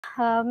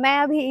मैं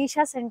अभी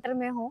ईशा सेंटर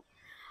में हूँ।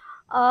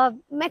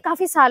 मैं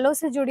काफ़ी सालों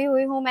से जुड़ी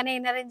हुई हूँ। मैंने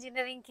इनर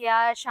इंजीनियरिंग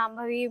किया,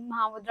 शांभवी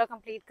महामुद्रा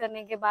कंप्लीट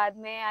करने के बाद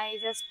में I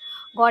just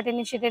got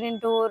initiated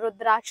into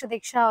rudraksha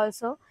Diksha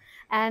also.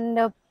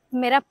 And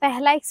मेरा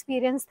पहला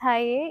एक्सपीरियंस था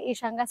ये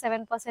ईशांगा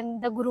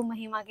 7% द गुरु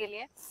महिमा के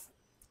लिए।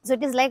 So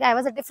it is like I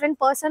was a different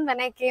person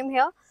when I came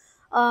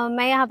here.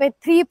 मैं यहाँ पे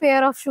 3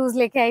 पेयर ऑफ शूज़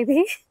लेके आई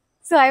थी।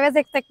 सो आई वाज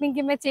एक्सपेक्टिंग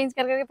कि मैं चेंज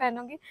कर करके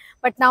पहनूंगी,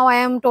 but now I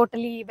am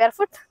totally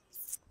barefoot.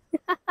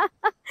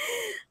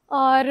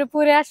 और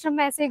पूरे आश्रम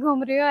में ऐसे ही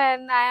घूम रही हूँ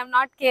and I am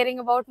not caring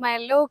about my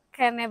look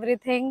and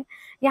everything.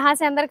 यहाँ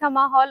से अंदर का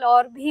माहौल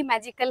और भी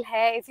मैजिकल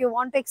है। If you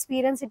want to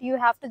experience it, you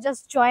have to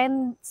just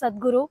join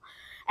सदगुरु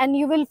and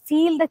you will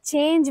feel the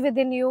change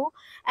within you,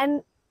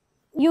 and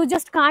you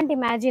just can't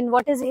imagine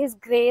what is his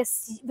grace.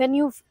 When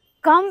you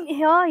come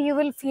here, you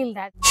will feel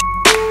that.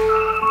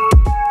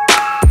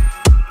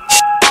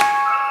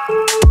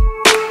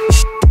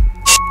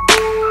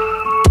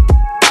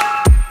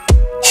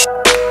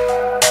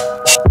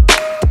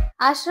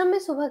 आश्रम में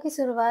सुबह की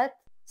शुरुआत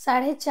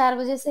 4:30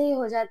 बजे से ही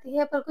हो जाती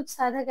है, पर कुछ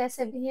साधक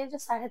ऐसे भी हैं जो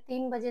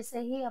 3:30 बजे से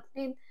ही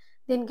अपने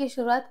दिन की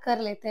शुरुआत कर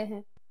लेते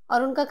हैं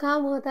और उनका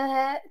काम होता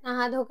है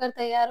नहा धोकर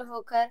तैयार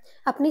होकर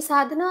अपनी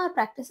साधना और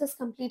प्रैक्टिसेस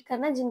कंप्लीट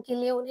करना, जिनके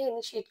लिए उन्हें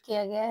इनिशिएट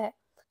किया गया है।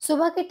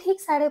 सुबह के ठीक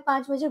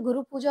 5:30 बजे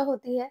गुरु पूजा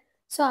होती है।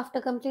 So after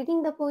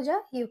completing the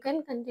Puja you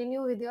can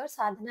continue with your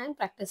Sadhana and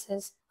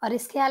practices. और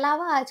इसके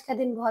अलावा आज का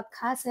दिन बहुत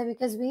खास है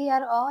because we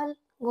are all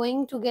going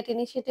to get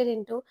initiated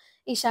into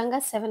Ishanga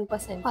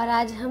 7%, और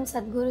आज हम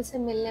सदगुरु से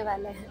मिलने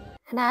वाले हैं।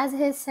 And as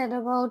he said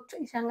about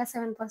Ishanga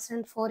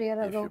 7% 4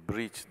 years ago, if you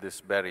breach this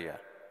barrier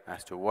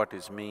as to what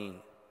is me,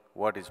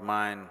 what is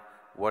mine,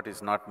 what is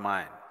not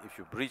mine, if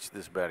you breach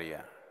this barrier,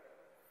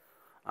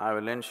 I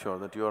will ensure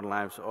that your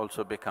lives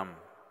also become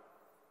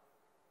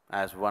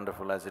as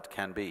wonderful as it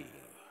can be.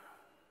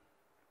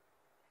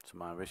 It's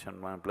my wish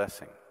and my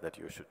blessing that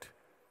you should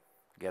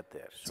get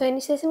there. So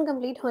initiation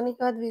complete होने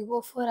के बाद we go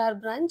for our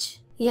brunch.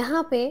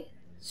 यहाँ पे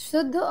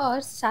शुद्ध और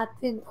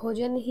सात्विक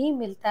भोजन ही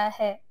मिलता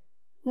है,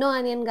 no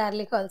onion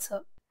garlic also.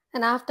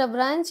 And after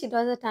brunch it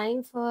was a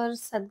time for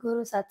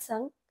Sadhguru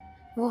Satsang.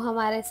 वो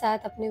हमारे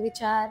साथ अपने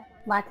विचार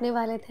बांटने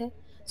वाले थे.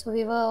 So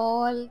we were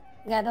all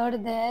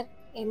gathered there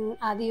in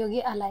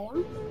Adiyogi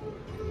Alayam.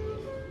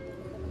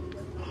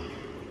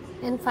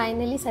 And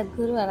finally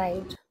Sadhguru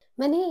arrived.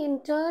 When he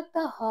entered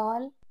the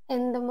hall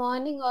in the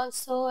morning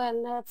also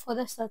and for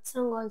the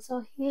satsang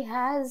also, he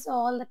has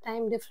all the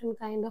time different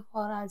kind of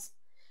auras,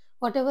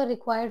 whatever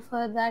required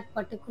for that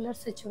particular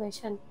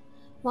situation.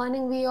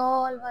 Morning we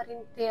all were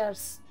in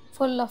tears,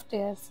 full of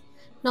tears.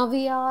 Now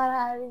we all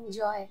are in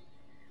joy.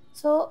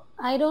 So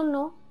I don't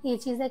know ये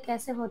चीज़ें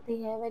कैसे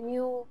होती है, when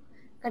you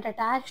get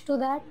attached to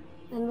that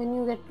and when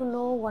you get to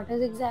know what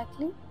is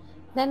exactly,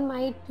 then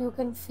might you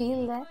can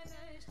feel that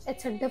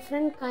it's a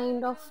different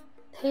kind of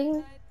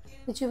thing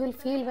which you will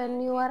feel when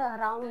you are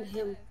around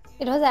him.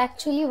 It was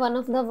actually one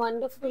of the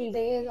wonderful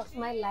days of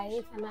my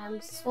life, and I am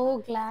so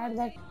glad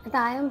that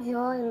I am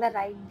here in the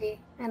right day,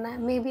 and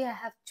maybe I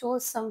have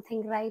chose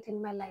something right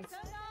in my life.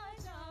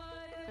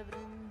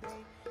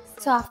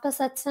 So after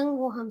satsang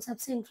वो हम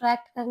सबसे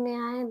interact करने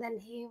आए, then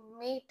he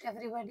meet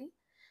everybody,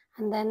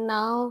 and then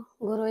now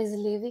Guru is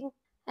leaving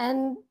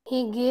and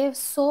he gave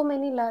so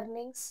many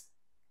learnings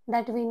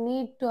that we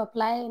need to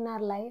apply in our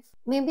life.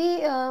 Maybe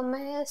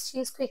मैं इस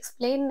चीज़ को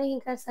explain नहीं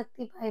कर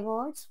सकती by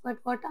words, but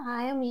what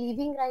I am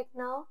living right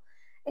now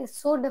is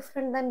so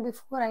different than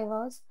before I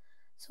was.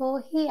 So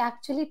he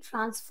actually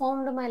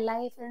transformed my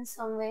life in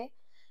some way,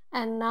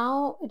 and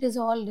now it is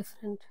all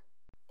different.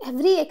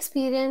 Every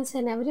experience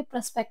and every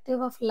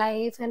perspective of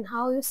life and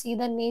how you see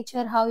the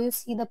nature, how you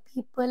see the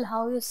people,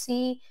 how you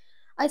see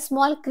a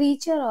small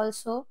creature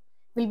also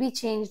will be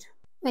changed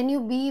when you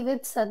be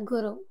with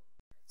Sadhguru.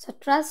 So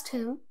trust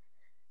him,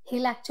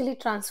 he'll actually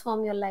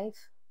transform your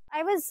life.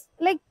 I was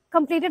like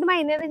completed my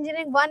inner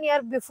engineering 1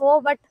 year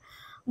before, but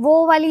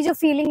वो वाली जो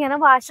feeling है ना,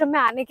 वो आश्रम में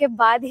आने के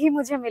बाद ही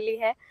मुझे मिली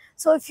है.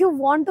 So if you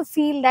want to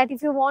feel that,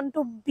 if you want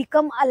to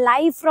become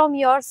alive from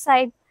your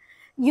side,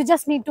 you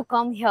just need to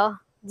come here.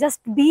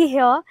 Just be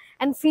here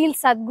and feel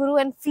Sadhguru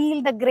and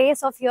feel the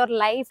grace of your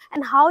life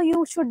and how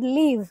you should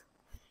live.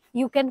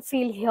 You can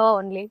feel here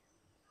only.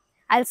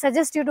 I'll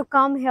suggest you to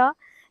come here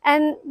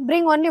and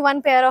bring only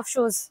 1 pair of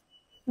shoes.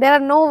 There are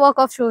no work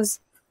of shoes.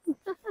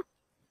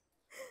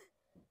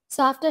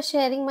 So after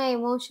sharing my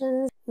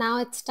emotions, now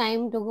it's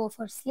time to go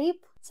for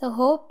sleep. So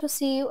hope to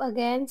see you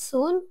again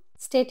soon.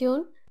 Stay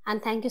tuned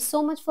and thank you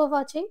so much for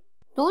watching.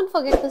 Don't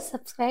forget to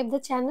subscribe the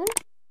channel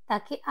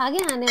ताकि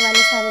आगे आने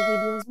वाले सारे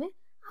videos में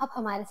आप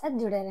हमारे साथ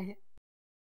जुड़े रहें.